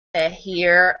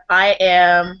Here. I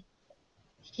am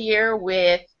here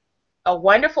with a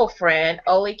wonderful friend,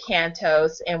 Oli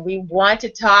Cantos, and we want to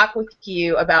talk with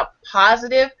you about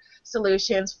positive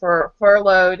solutions for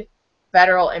furloughed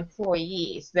federal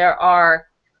employees. There are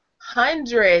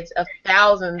hundreds of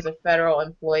thousands of federal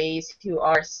employees who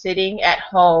are sitting at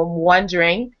home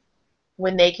wondering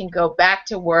when they can go back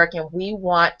to work, and we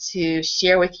want to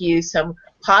share with you some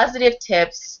positive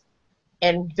tips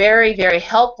and very, very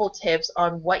helpful tips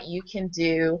on what you can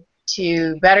do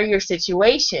to better your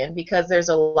situation because there's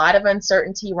a lot of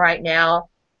uncertainty right now.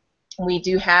 We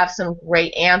do have some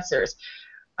great answers.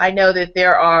 I know that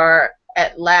there are,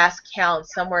 at last count,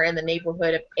 somewhere in the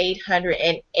neighborhood of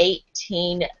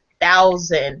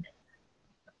 818,000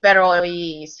 federal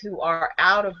employees who are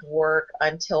out of work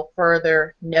until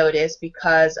further notice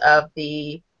because of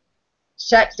the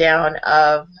shutdown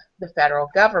of the federal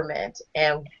government.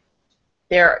 And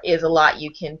there is a lot you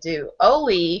can do.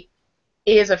 Oli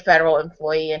is a federal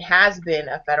employee and has been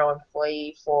a federal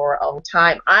employee for a long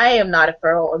time. I am not a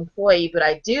federal employee, but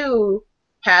I do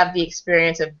have the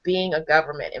experience of being a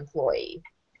government employee.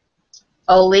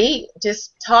 Oli,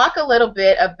 just talk a little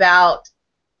bit about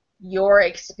your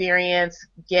experience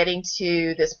getting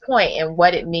to this point and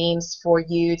what it means for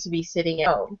you to be sitting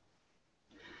at home.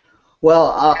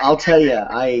 Well, I'll tell you,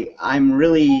 I'm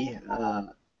really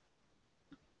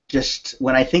just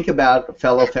when I think about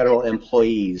fellow federal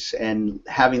employees and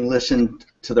having listened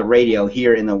to the radio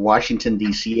here in the Washington,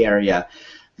 D.C. area,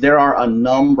 there are a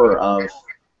number of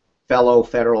fellow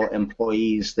federal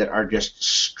employees that are just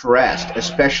stressed,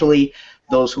 especially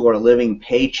those who are living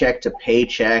paycheck to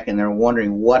paycheck and they're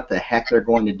wondering what the heck they're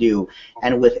going to do.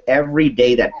 And with every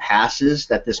day that passes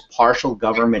that this partial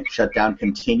government shutdown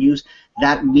continues,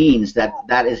 that means that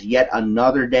that is yet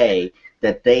another day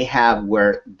that they have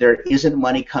where there isn't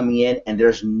money coming in and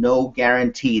there's no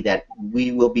guarantee that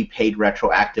we will be paid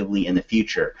retroactively in the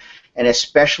future. And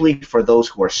especially for those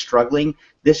who are struggling,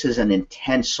 this is an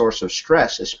intense source of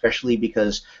stress, especially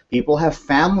because people have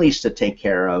families to take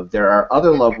care of. There are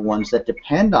other loved ones that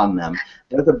depend on them.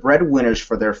 They're the breadwinners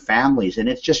for their families, and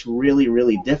it's just really,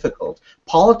 really difficult.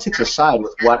 Politics aside,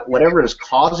 with whatever is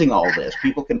causing all this,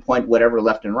 people can point whatever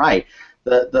left and right.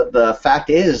 The fact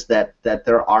is that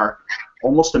there are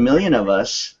almost 1 million of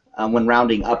us, when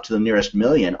rounding up to the nearest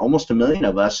million, almost 1 million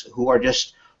of us who are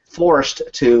just forced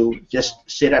to just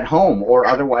sit at home or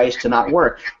otherwise to not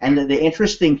work. And the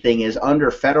interesting thing is,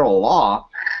 under federal law,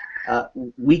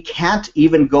 we can't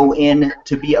even go in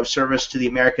to be of service to the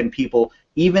American people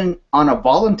even on a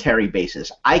voluntary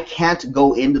basis. I can't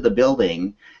go into the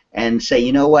building and say,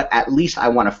 you know what, at least I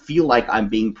want to feel like I'm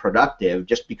being productive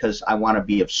just because I want to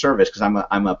be of service because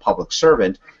I'm a public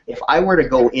servant. If I were to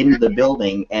go into the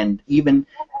building and even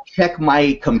check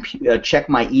my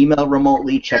email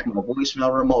remotely, check my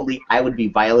voicemail remotely, I would be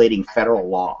violating federal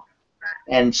law.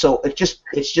 And so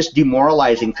it's just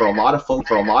demoralizing for a lot of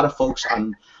folks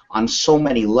on so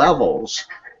many levels.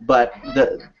 But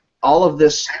all of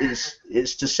this is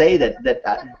to say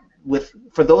that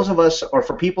for those of us, or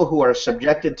for people who are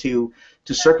subjected to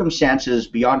circumstances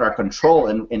beyond our control,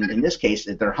 and in this case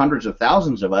there are hundreds of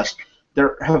thousands of us,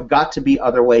 there have got to be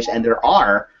other ways, and there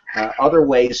are other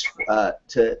ways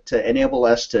to enable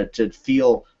us to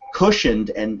feel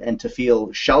cushioned and to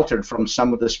feel sheltered from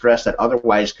some of the stress that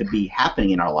otherwise could be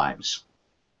happening in our lives.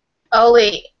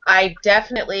 Oli, I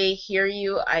definitely hear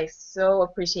you. I so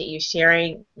appreciate you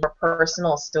sharing your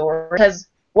personal story because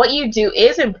what you do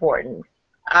is important.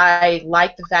 I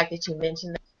like the fact that you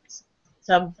mentioned that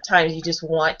sometimes you just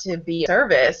want to be of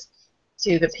service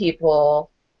to the people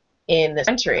in this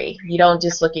country. You don't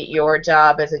just look at your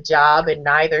job as a job, and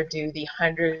neither do the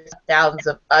hundreds of thousands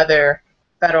of other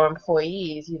federal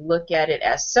employees. You look at it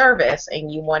as service,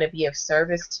 and you want to be of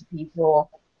service to people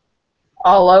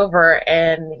all over,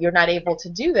 and you're not able to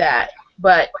do that.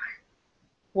 But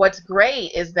what's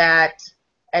great is that,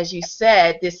 as you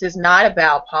said, this is not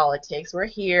about politics. We're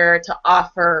here to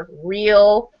offer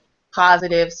real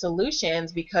positive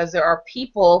solutions because there are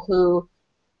people who,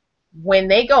 when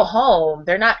they go home,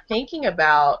 they're not thinking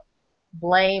about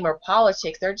blame or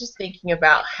politics. They're just thinking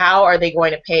about how are they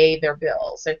going to pay their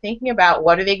bills. They're thinking about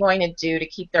what are they going to do to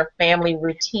keep their family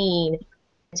routine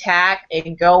intact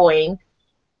and going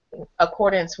in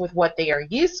accordance with what they are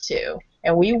used to.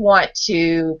 And we want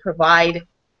to provide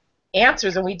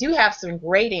answers, and we do have some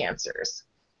great answers.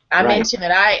 I mentioned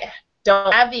that I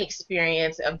don't have the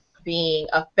experience of being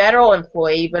a federal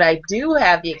employee, but I do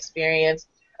have the experience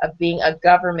of being a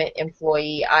government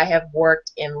employee. I have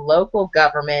worked in local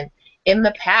government in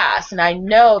the past, and I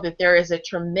know that there is a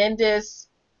tremendous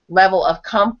level of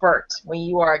comfort when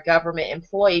you are a government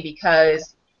employee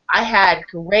because I had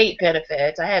great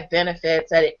benefits. I had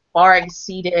benefits that far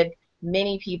exceeded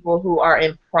many people who are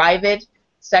in private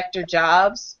sector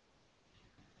jobs.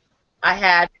 I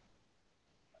had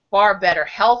far better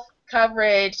health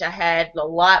coverage. I had a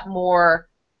lot more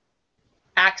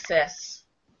access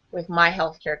with my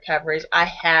healthcare coverage. I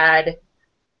had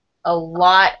a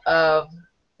lot of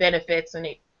benefits when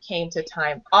it came to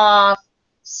time off,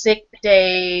 sick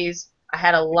days. I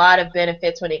had a lot of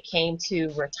benefits when it came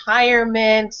to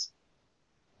retirement,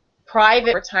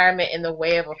 private retirement in the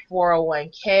way of a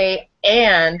 401k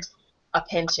and a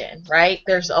pension, right?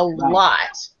 There's a Right.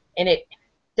 lot, and it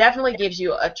definitely gives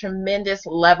you a tremendous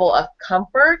level of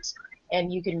comfort,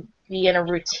 and you can be in a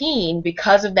routine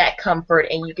because of that comfort,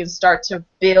 and you can start to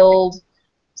build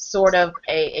sort of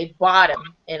a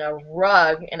bottom and a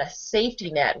rug and a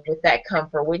safety net with that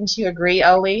comfort. Wouldn't you agree,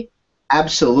 Oli?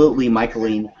 Absolutely,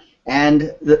 Michaeline.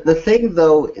 And the thing,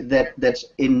 though, that's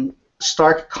in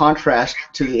stark contrast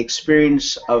to the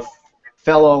experience of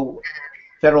fellow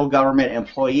federal government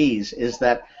employees is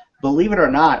that, believe it or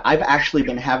not, I've actually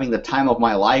been having the time of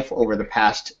my life over the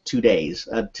past 2 days.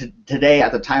 Today,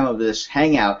 at the time of this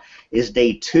hangout, is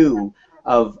day two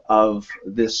of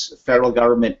this federal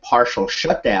government partial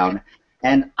shutdown.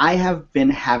 And I have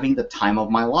been having the time of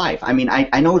my life. I mean,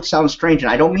 I know it sounds strange,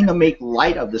 and I don't mean to make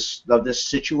light of this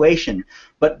situation,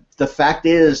 but the fact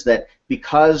is that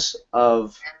because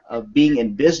of being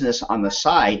in business on the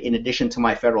side, in addition to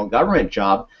my federal government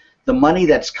job, the money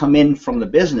that's come in from the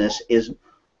business is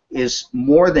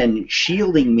more than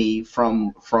shielding me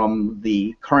from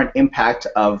the current impact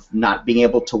of not being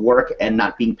able to work and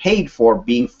not being paid for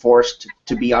being forced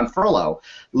to be on furlough.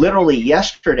 Literally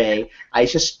yesterday, I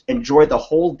just enjoyed the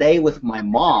whole day with my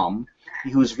mom,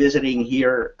 who's visiting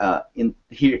here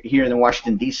here in the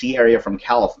Washington D.C. area from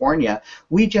California.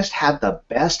 We just had the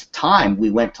best time.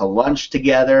 We went to lunch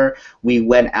together. We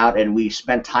went out and we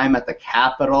spent time at the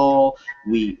Capitol.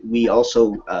 We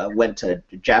also went to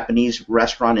a Japanese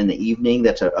restaurant in the evening.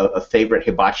 That's a favorite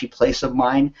hibachi place of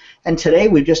mine. And today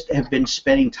we just have been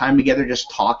spending time together,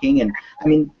 just talking. And I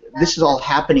mean, this is all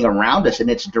happening around us, and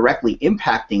it's directly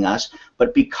impacting us.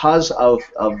 But because of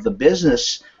the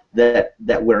business that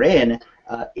we're in,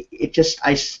 I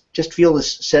just feel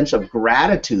this sense of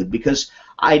gratitude, because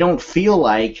I don't feel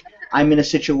like I'm in a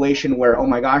situation where, oh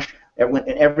my gosh,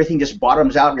 everything just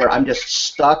bottoms out, where I'm just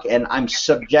stuck and I'm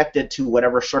subjected to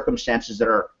whatever circumstances that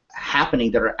are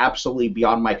happening that are absolutely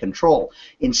beyond my control.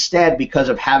 Instead, because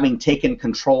of having taken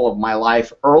control of my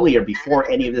life earlier, before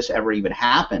any of this ever even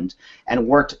happened,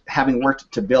 and having worked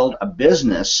to build a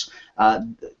business,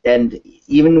 and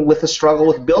even with the struggle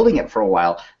with building it for a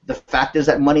while, the fact is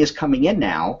that money is coming in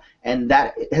now, and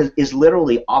that is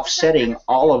literally offsetting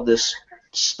all of this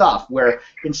stuff, where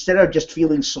instead of just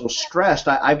feeling so stressed,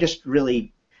 I've just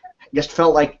really just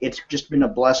felt like it's just been a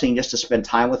blessing just to spend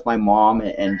time with my mom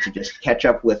and to just catch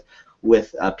up with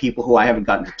people who I haven't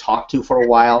gotten to talk to for a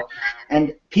while.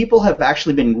 And people have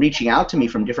actually been reaching out to me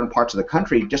from different parts of the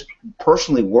country, just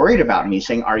personally worried about me,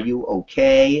 saying, "Are you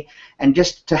okay?" And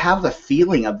just to have the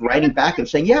feeling of writing back and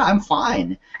saying, "Yeah, I'm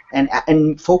fine,"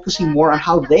 and focusing more on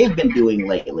how they've been doing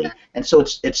lately. And so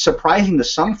it's surprising to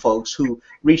some folks who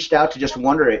reached out to just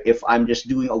wonder if I'm just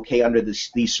doing okay under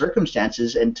these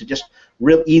circumstances, and to just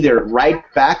either write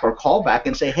back or call back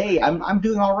and say, "Hey, I'm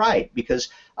doing all right," because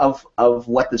of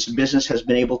what this business has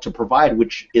been able to provide,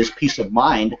 which is peace of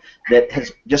mind that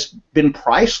has just been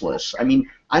priceless. I mean,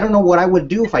 I don't know what I would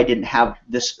do if I didn't have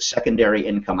this secondary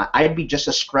income. I'd be just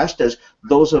as stressed as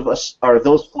those of us, or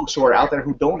those folks who are out there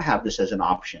who don't have this as an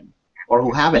option, or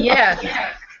who haven't.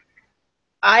 Yeah,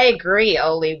 I agree,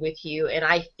 Oli, with you, and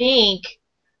I think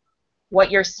what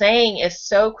you're saying is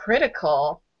so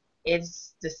critical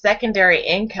is the secondary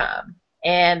income.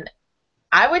 And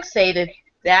I would say that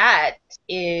that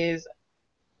is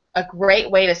a great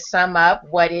way to sum up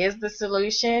what is the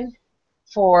solution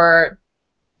for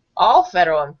all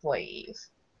federal employees,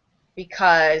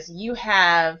 because you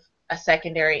have a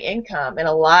secondary income, and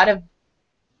a lot of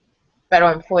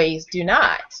federal employees do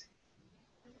not.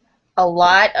 A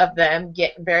lot of them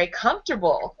get very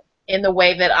comfortable in the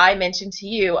way that I mentioned to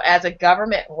you as a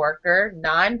government worker,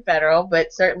 non-federal,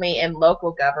 but certainly in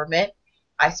local government.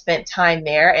 I spent time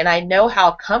there, and I know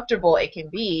how comfortable it can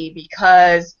be,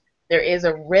 because there is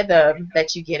a rhythm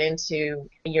that you get into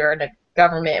when you're a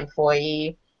government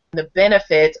employee. The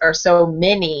benefits are so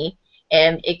many,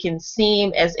 and it can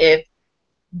seem as if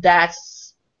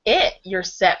that's it. You're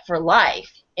set for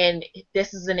life. And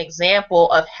this is an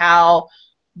example of how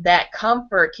that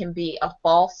comfort can be a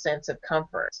false sense of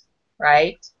comfort,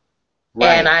 right?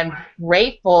 And Right. I'm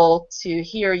grateful to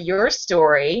hear your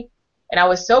story. And I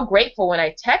was so grateful when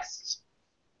I texted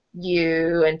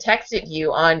you and texted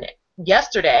you on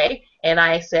yesterday, and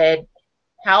I said,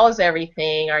 how is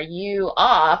everything? Are you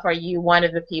off? Are you one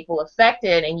of the people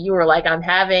affected? And you were like, I'm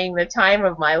having the time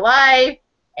of my life,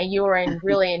 and you were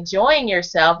really enjoying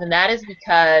yourself, and that is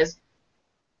because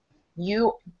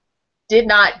you did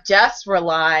not just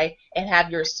rely and have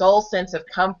your sole sense of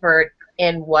comfort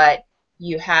in what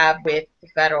you have with the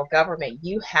federal government.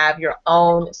 You have your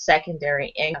own secondary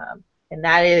income, and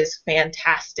that is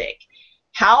fantastic.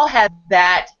 How has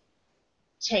that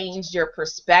changed your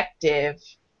perspective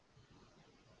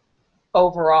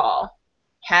overall,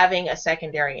 having a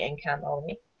secondary income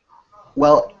only?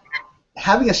 Well,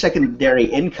 having a secondary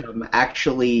income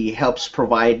actually helps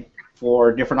provide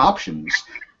for different options.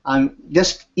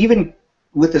 Just even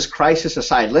with this crisis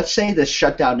aside, let's say this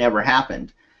shutdown never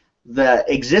happened. The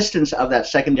existence of that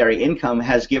secondary income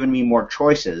has given me more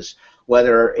choices,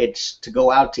 whether it's to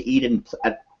go out to eat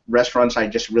at restaurants I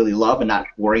just really love and not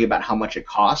worry about how much it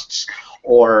costs,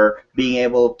 or being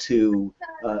able to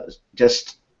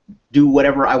just do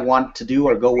whatever I want to do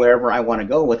or go wherever I want to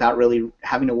go without really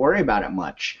having to worry about it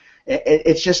much.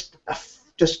 It's just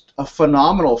a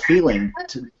phenomenal feeling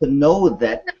to know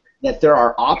that there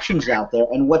are options out there,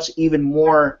 and what's even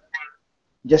more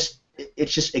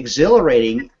it's just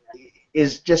exhilarating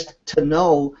is just to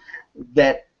know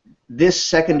that this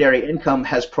secondary income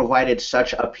has provided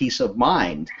such a peace of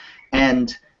mind.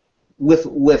 And with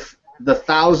the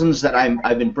thousands that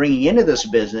I've been bringing into this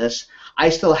business, I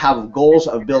still have goals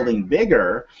of building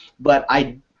bigger, but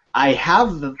I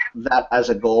have that as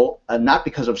a goal, not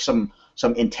because of some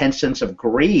intense sense of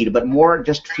greed, but more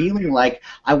just feeling like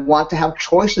I want to have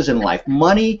choices in life.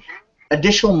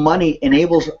 Additional money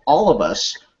enables all of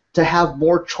us to have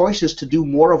more choices to do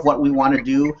more of what we want to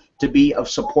do, to be of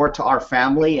support to our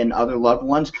family and other loved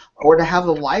ones, or to have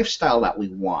the lifestyle that we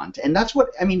want. And that's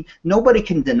what, I mean, nobody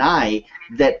can deny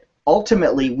that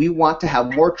ultimately we want to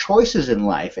have more choices in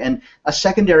life, and a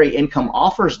secondary income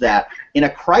offers that. In a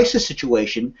crisis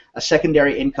situation, a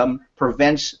secondary income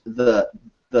prevents the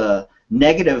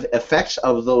negative effects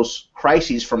of those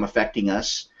crises from affecting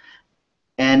us.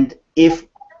 And if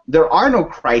there are no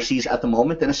crises at the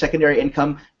moment, then a secondary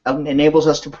income enables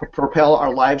us to propel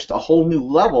our lives to a whole new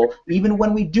level, even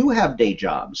when we do have day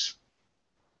jobs.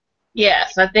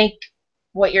 Yes, I think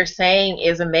what you're saying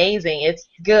is amazing. It's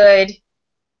good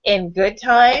in good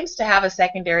times to have a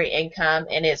secondary income,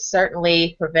 and it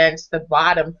certainly prevents the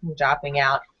bottom from dropping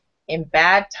out in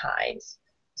bad times.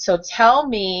 So tell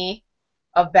me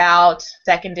about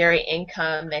secondary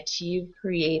income that you've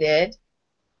created,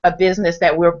 a business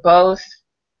that we're both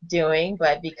doing,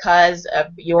 but because of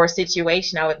your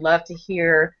situation, I would love to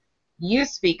hear you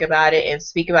speak about it and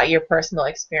speak about your personal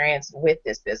experience with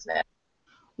this business.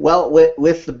 Well,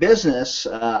 with the business,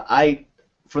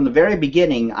 from the very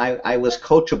beginning, I was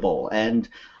coachable, and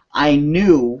I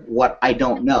knew what I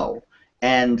don't know.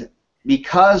 And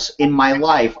because in my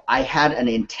life I had an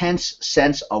intense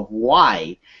sense of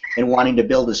why in wanting to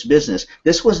build this business,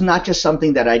 this was not just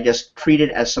something that I just treated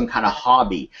as some kind of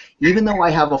hobby. Even though I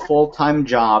have a full-time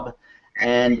job,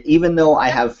 and even though I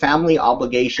have family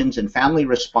obligations and family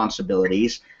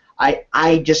responsibilities,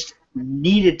 I just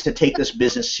needed to take this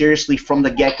business seriously from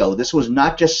the get-go. This was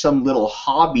not just some little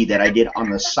hobby that I did on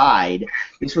the side.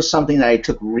 This was something that I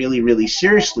took really, really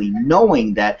seriously,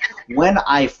 knowing that when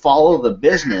I follow the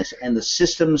business and the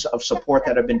systems of support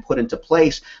that have been put into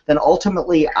place, then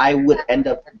ultimately I would end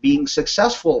up being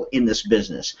successful in this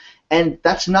business. And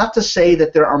that's not to say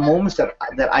that there are moments that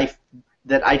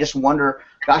I just wonder,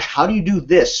 gosh, how do you do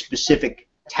this specific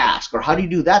task, or how do you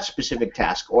do that specific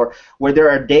task, or where there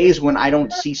are days when I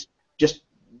don't see just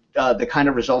the kind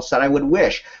of results that I would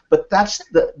wish. But that's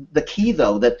the key,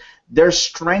 though, that there's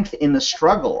strength in the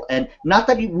struggle. And not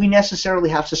that we necessarily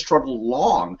have to struggle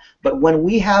long, but when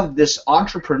we have this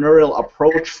entrepreneurial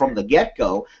approach from the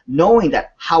get-go, knowing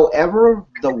that however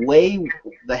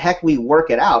the heck we work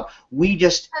it out, we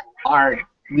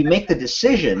make the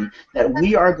decision that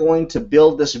we are going to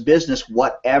build this business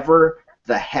whatever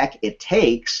the heck it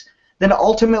takes, then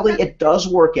ultimately it does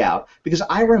work out. Because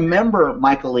I remember,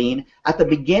 Michaeline, at the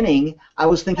beginning, I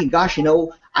was thinking, gosh,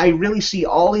 I really see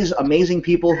all these amazing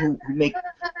people who make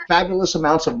fabulous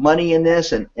amounts of money in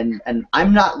this, and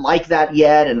I'm not like that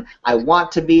yet, and I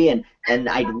want to be, and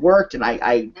I'd worked, and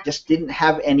I just didn't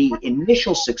have any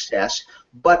initial success.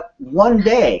 But one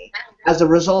day, as a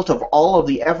result of all of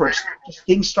the efforts,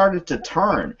 things started to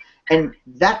turn. And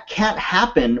that can't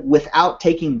happen without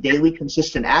taking daily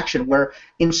consistent action, where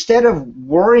instead of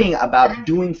worrying about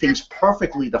doing things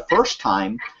perfectly the first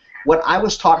time, what I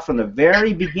was taught from the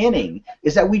very beginning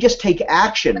is that we just take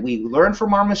action. We learn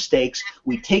from our mistakes.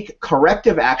 We take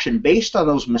corrective action based on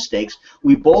those mistakes.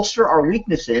 We bolster our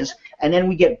weaknesses, and then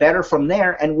we get better from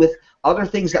there. And with other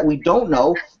things that we don't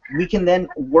know, we can then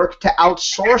work to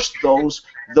outsource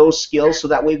those skills so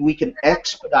that way we can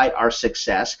expedite our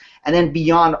success. And then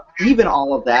beyond even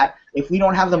all of that, if we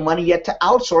don't have the money yet to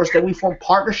outsource, then we form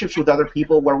partnerships with other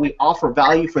people where we offer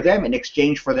value for them in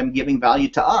exchange for them giving value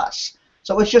to us.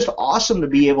 So it's just awesome to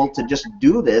be able to just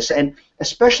do this, and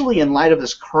especially in light of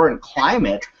this current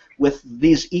climate with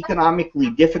these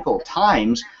economically difficult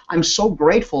times, I'm so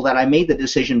grateful that I made the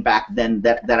decision back then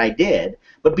that I did.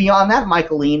 But beyond that,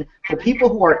 Michaeline, for people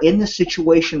who are in this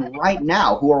situation right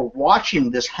now, who are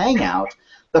watching this hangout,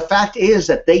 the fact is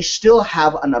that they still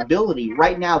have an ability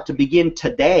right now to begin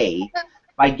today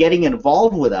by getting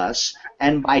involved with us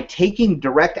and by taking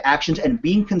direct actions and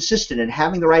being consistent and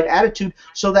having the right attitude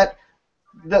so that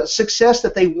the success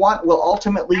that they want will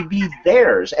ultimately be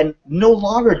theirs, and no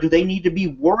longer do they need to be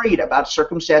worried about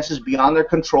circumstances beyond their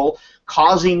control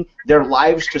causing their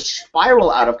lives to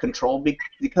spiral out of control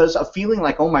because of feeling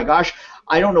like, oh my gosh,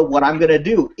 I don't know what I'm going to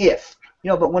do if.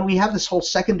 But when we have this whole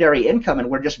secondary income and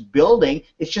we're just building,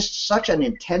 it's just such an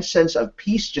intense sense of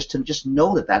peace just to just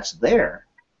know that that's there.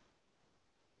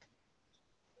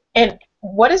 And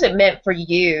what has it meant for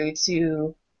you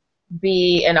to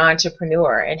be an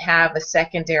entrepreneur and have a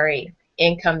secondary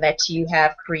income that you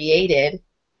have created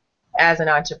as an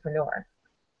entrepreneur?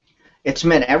 It's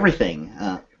meant everything.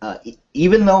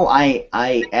 Even though I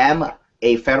am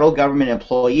a federal government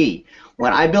employee,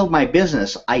 when I build my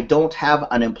business, I don't have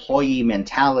an employee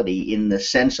mentality in the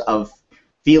sense of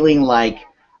feeling like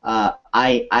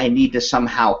I need to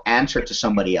somehow answer to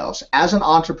somebody else. As an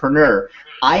entrepreneur,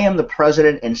 I am the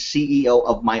president and CEO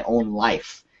of my own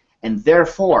life, and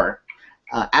therefore,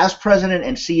 as president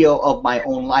and CEO of my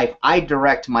own life, I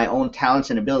direct my own talents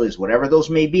and abilities, whatever those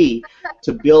may be,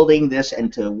 to building this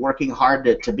and to working hard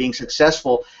to being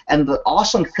successful. And the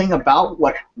awesome thing about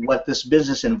what this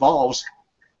business involves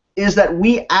is that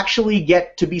we actually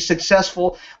get to be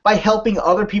successful by helping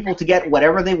other people to get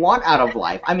whatever they want out of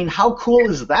life. I mean, how cool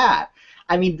is that?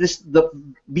 I mean,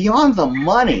 beyond the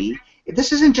money,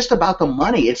 this isn't just about the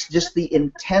money. It's just the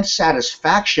intense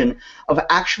satisfaction of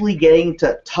actually getting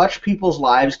to touch people's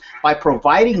lives by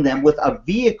providing them with a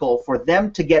vehicle for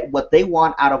them to get what they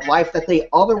want out of life that they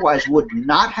otherwise would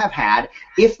not have had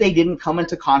if they didn't come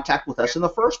into contact with us in the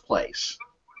first place.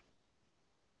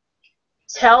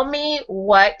 Tell me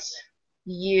what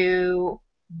you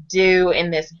do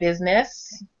in this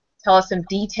business. Tell us some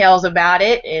details about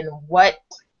it and what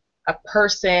a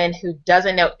person who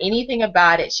doesn't know anything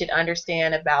about it should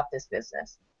understand about this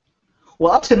business.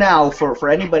 Well, up to now, for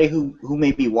anybody who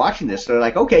may be watching this, they're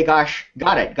like, okay, gosh,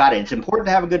 got it. It's important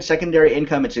to have a good secondary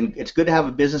income. It's good to have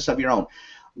a business of your own.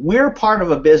 We're part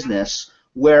of a business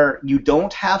where you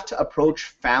don't have to approach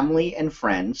family and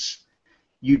friends.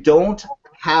 You don't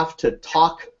have to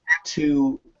talk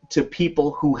to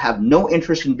people who have no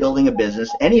interest in building a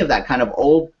business, any of that kind of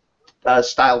old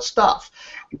style stuff.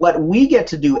 What we get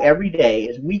to do every day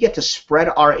is we get to spread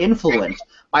our influence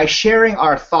by sharing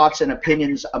our thoughts and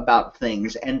opinions about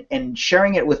things and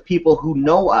sharing it with people who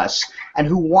know us and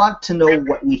who want to know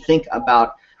what we think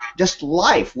about just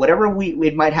life, whatever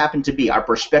it might happen to be, our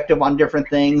perspective on different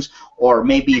things, or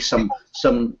maybe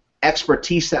some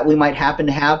expertise that we might happen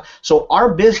to have. So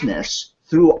our business,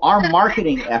 through our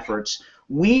marketing efforts,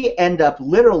 we end up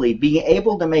literally being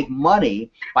able to make money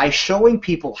by showing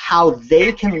people how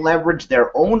they can leverage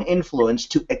their own influence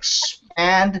to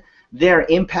expand their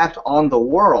impact on the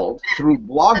world through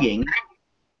blogging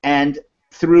and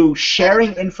through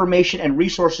sharing information and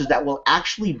resources that will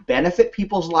actually benefit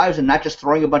people's lives, and not just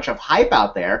throwing a bunch of hype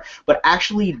out there, but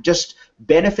actually just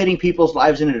benefiting people's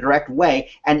lives in a direct way,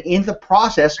 and in the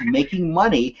process making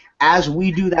money as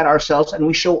we do that ourselves, and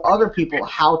we show other people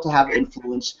how to have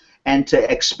influence and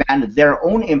to expand their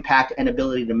own impact and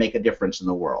ability to make a difference in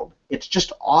the world. It's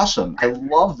just awesome. I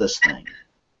love this thing.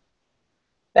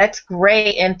 That's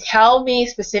great. And tell me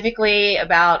specifically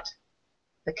about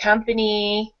the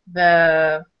company,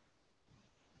 the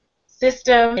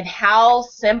system, and how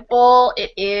simple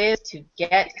it is to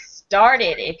get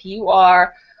started. If you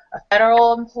are a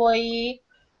federal employee,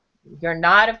 you're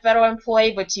not a federal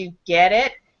employee, but you get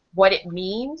it, what it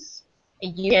means.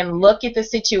 And you can look at the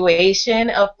situation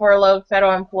of furloughed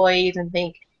federal employees and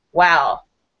think, wow,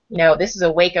 this is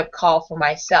a wake-up call for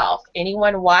myself.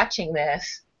 Anyone watching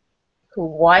this who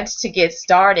wants to get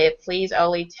started, please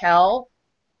only tell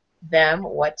them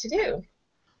what to do.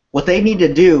 What they need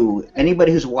to do,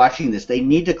 anybody who's watching this, they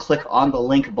need to click on the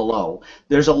link below.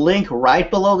 There's a link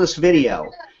right below this video,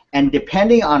 And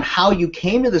depending on how you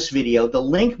came to this video, the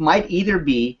link might either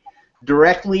be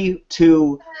directly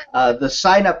to the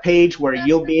sign-up page where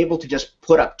you'll be able to just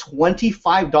put up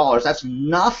 $25. That's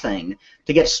nothing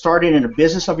to get started in a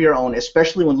business of your own,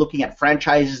 especially when looking at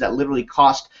franchises that literally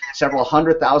cost several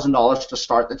 $100,000 to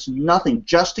start. That's nothing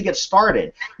just to get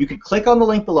started. You can click on the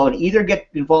link below and either get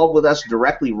involved with us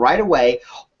directly right away,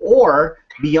 or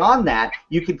beyond that,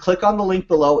 you can click on the link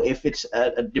below if it's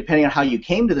depending on how you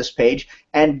came to this page,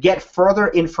 and get further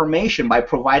information by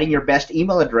providing your best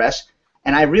email address.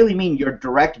 And I really mean your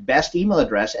direct best email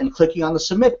address, and clicking on the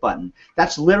submit button.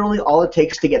 That's literally all it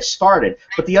takes to get started.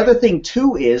 But the other thing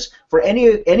too is, for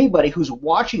anybody who's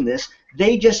watching this,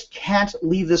 they just can't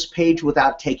leave this page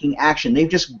without taking action. They've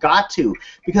just got to,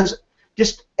 because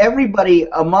just everybody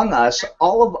among us,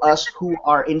 all of us who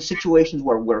are in situations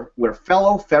where we're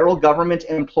fellow federal government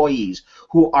employees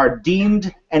who are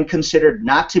deemed and considered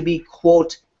not to be,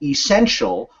 quote,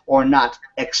 essential or not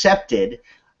accepted,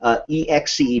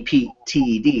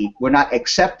 EXCEPTED, we're not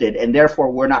accepted, and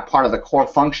therefore we're not part of the core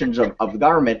functions of the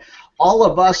government. All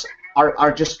of us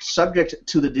are just subject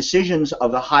to the decisions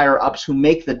of the higher-ups who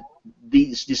make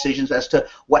these decisions as to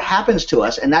what happens to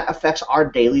us, and that affects our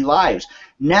daily lives.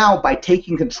 Now, by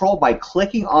taking control, by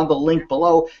clicking on the link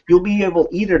below, you'll be able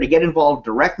either to get involved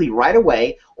directly right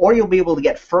away, or you'll be able to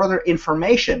get further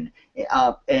information.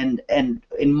 And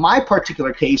in my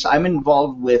particular case, I'm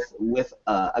involved with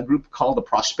a group called the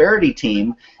Prosperity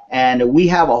Team, and we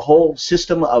have a whole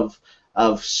system of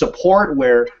support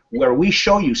where we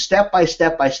show you step by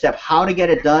step how to get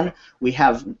it done. We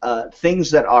have things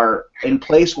that are in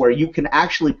place where you can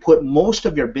actually put most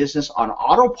of your business on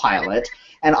autopilot.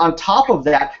 And on top of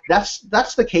that,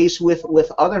 that's the case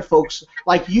with other folks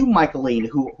like you, Michaeline,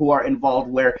 who are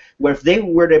involved, where if they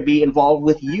were to be involved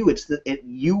with you,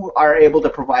 you are able to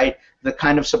provide the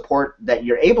kind of support that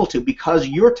you're able to, because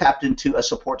you're tapped into a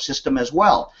support system as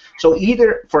well. So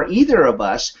for either of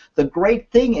us, the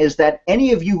great thing is that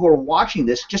any of you who are watching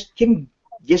this can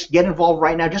get involved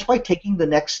right now just by taking the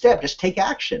next step. Just take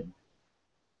action.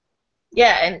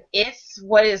 Yeah, and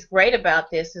what is great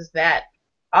about this is that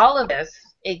all of this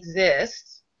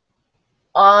exists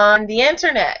on the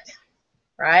internet,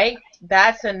 right?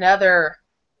 That's another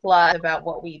plus about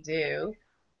what we do.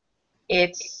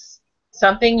 It's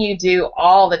something you do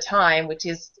all the time, which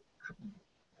is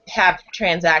have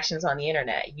transactions on the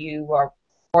internet. You are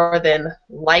more than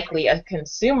likely a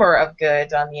consumer of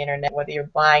goods on the internet, whether you're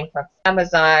buying from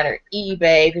Amazon or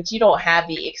eBay, but you don't have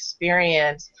the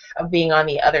experience of being on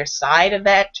the other side of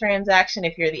that transaction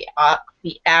if you're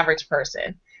the average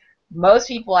person. Most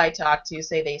people I talk to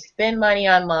say they spend money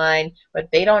online, but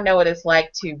they don't know what it's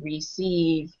like to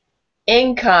receive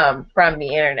income from the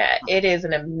internet. It is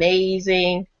an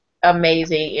amazing,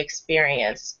 amazing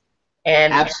experience.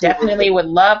 And Absolutely. Definitely would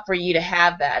love for you to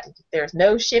have that. There's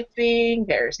no shipping,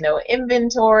 there's no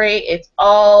inventory. It's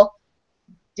all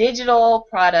digital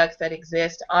products that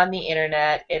exist on the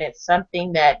internet, and it's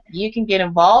something that you can get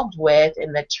involved with,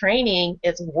 and the training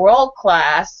is world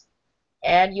class,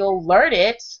 and you'll learn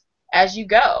it as you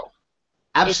go.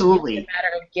 Absolutely. It's just a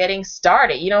matter of getting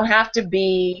started. You don't have to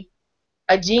be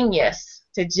a genius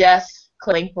to just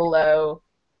click below,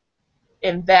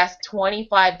 invest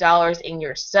 $25 in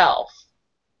yourself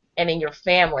and in your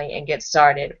family, and get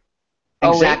started.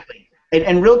 Exactly.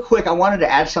 And real quick, I wanted to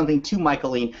add something to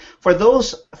Michaeline. For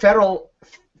those federal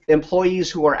employees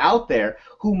who are out there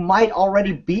who might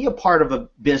already be a part of a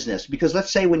business, because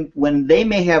let's say when they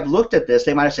may have looked at this,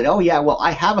 they might have said, oh yeah, well,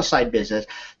 I have a side business.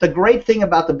 The great thing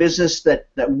about the business that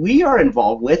we are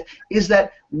involved with is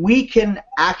that we can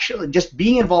actually, just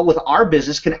being involved with our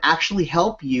business can actually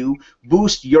help you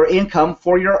boost your income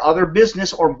for your other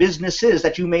business or businesses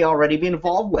that you may already be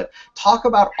involved with. Talk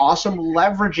about awesome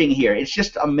leveraging here. It's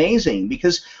just amazing,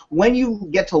 because when you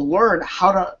get to learn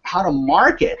how to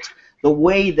market the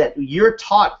way that you're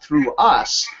taught through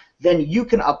us, then you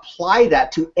can apply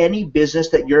that to any business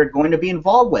that you're going to be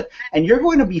involved with. And you're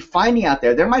going to be finding out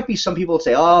there might be some people that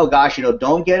say, oh gosh,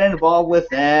 don't get involved with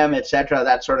them, etc.,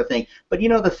 that sort of thing. But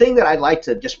the thing that I'd like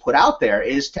to just put out there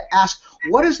is to ask,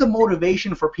 what is the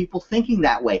motivation for people thinking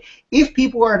that way? If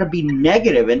people are to be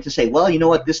negative and to say, well, you know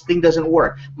what, this thing doesn't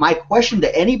work, my question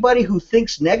to anybody who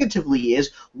thinks negatively is,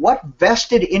 what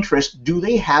vested interest do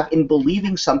they have in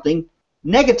believing something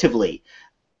negatively?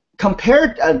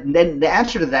 Then the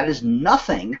answer to that is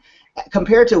nothing,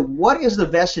 compared to what is the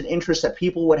vested interest that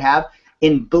people would have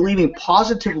in believing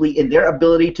positively in their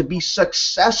ability to be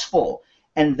successful.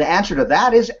 And the answer to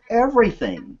that is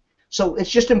everything. So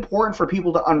it's just important for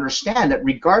people to understand that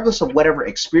regardless of whatever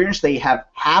experience they have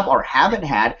or haven't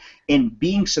had in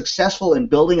being successful in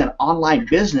building an online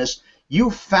business, You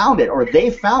found it, or they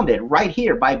found it right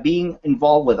here by being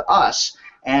involved with us.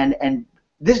 And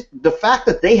the fact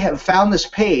that they have found this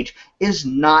page is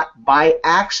not by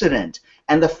accident.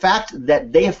 And the fact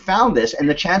that they have found this, and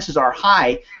the chances are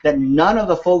high that none of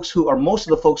the folks who, or most of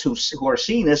the folks who are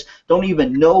seeing this, don't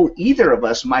even know either of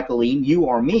us, Michaeline, you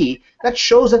or me, that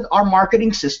shows that our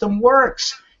marketing system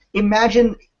works.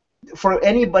 Imagine, for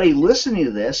anybody listening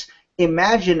to this,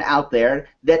 imagine out there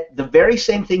that the very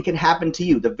same thing can happen to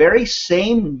you. The very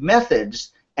same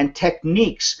methods and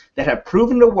techniques that have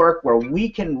proven to work, where we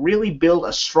can really build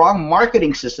a strong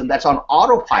marketing system that's on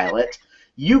autopilot,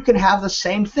 you can have the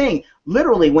same thing.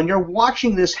 Literally, when you're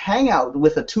watching this hangout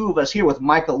with the two of us here, with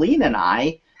Michaeline and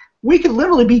I, we could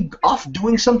literally be off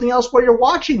doing something else while you're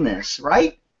watching this,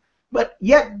 right? But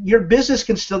yet your business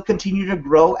can still continue to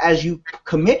grow as you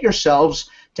commit yourselves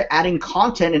to adding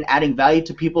content and adding value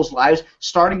to people's lives,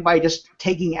 starting by just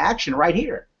taking action right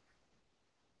here.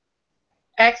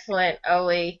 Excellent,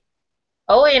 Oli.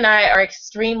 Oli and I are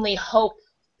extremely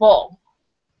hopeful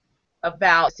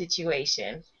about the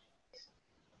situation,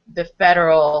 the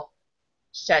federal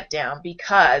shutdown,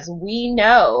 because we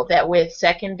know that with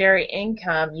secondary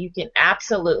income, you can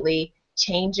absolutely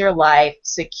change your life,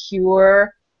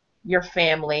 secure your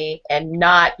family, and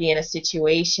not be in a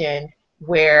situation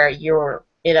where you're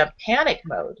in a panic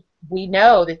mode. We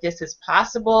know that this is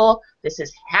possible. This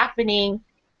is happening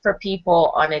for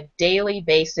people on a daily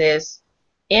basis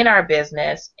in our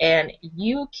business, and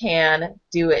you can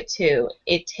do it too.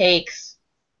 It takes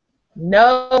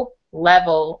no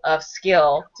level of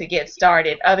skill to get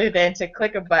started other than to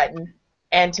click a button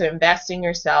and to invest in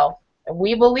yourself. And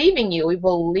we believe in you. We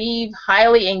believe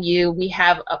highly in you. We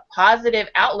have a positive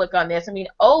outlook on this. I mean,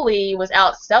 Oli was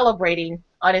out celebrating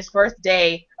on his first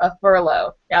day of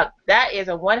furlough. Now, that is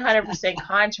a 100%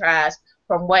 contrast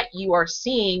from what you are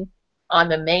seeing on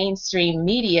the mainstream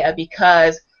media,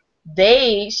 because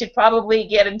they should probably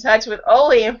get in touch with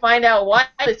Oli and find out why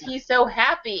is he so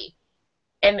happy.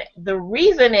 And the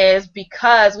reason is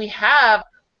because we have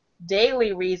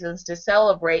daily reasons to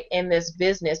celebrate in this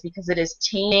business, because it is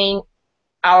changing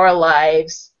our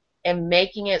lives and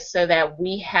making it so that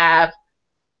we have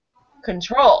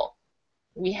control.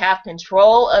 We have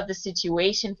control of the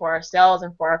situation for ourselves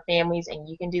and for our families, and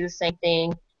you can do the same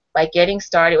thing by getting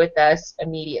started with us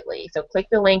immediately. So click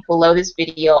the link below this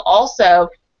video. Also,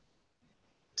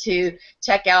 to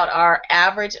check out our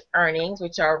average earnings,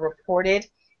 which are reported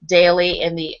daily.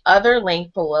 In the other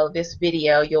link below this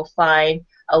video, you'll find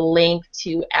a link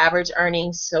to average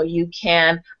earnings, so you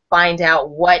can find out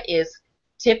what is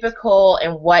typical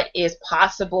and what is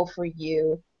possible for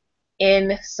you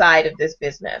inside of this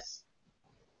business.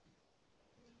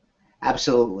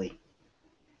 Absolutely.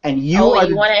 And you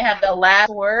you want to have the last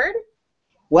word?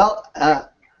 Well,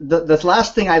 the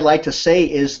last thing I'd like to say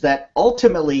is that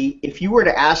ultimately, if you were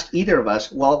to ask either of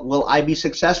us, well, will I be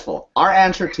successful? Our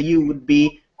answer to you would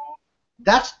be,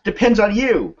 that depends on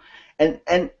you.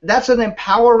 And that's an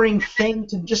empowering thing,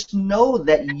 to just know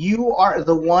that you are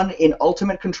the one in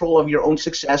ultimate control of your own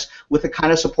success with the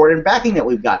kind of support and backing that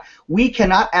we've got. We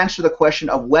cannot answer the question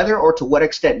of whether or to what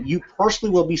extent you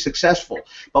personally will be successful.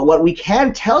 But what we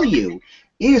can tell you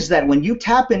is that when you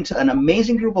tap into an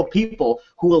amazing group of people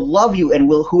who will love you and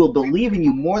who will believe in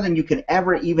you more than you can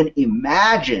ever even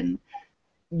imagine,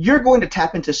 you're going to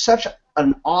tap into such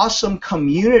an awesome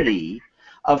community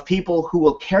of people who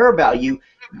will care about you.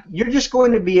 You're just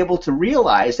going to be able to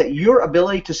realize that your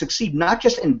ability to succeed, not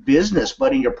just in business,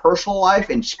 but in your personal life,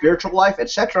 in spiritual life,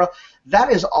 etc.,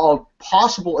 that is all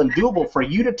possible and doable for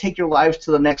you to take your lives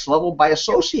to the next level by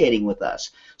associating with us.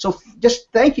 So just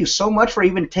thank you so much for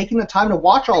even taking the time to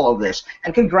watch all of this,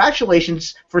 and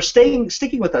congratulations for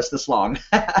sticking with us this long,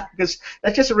 because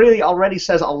that just really already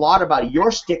says a lot about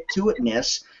your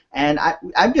stick-to-itness, and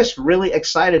I'm just really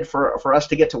excited for us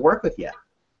to get to work with you.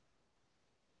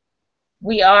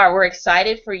 We are. We're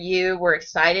excited for you. We're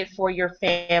excited for your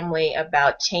family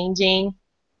about changing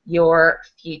your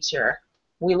future.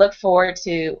 We look forward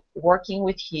to working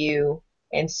with you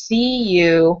and see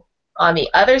you on the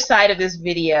other side of this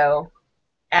video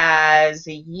as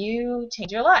you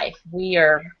change your life. We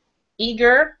are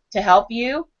eager to help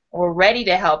you. We're ready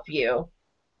to help you.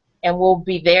 And we'll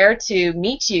be there to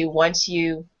meet you once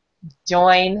you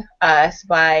join us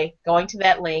by going to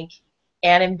that link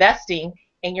and investing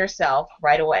in yourself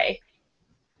right away.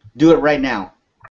 Do it right now.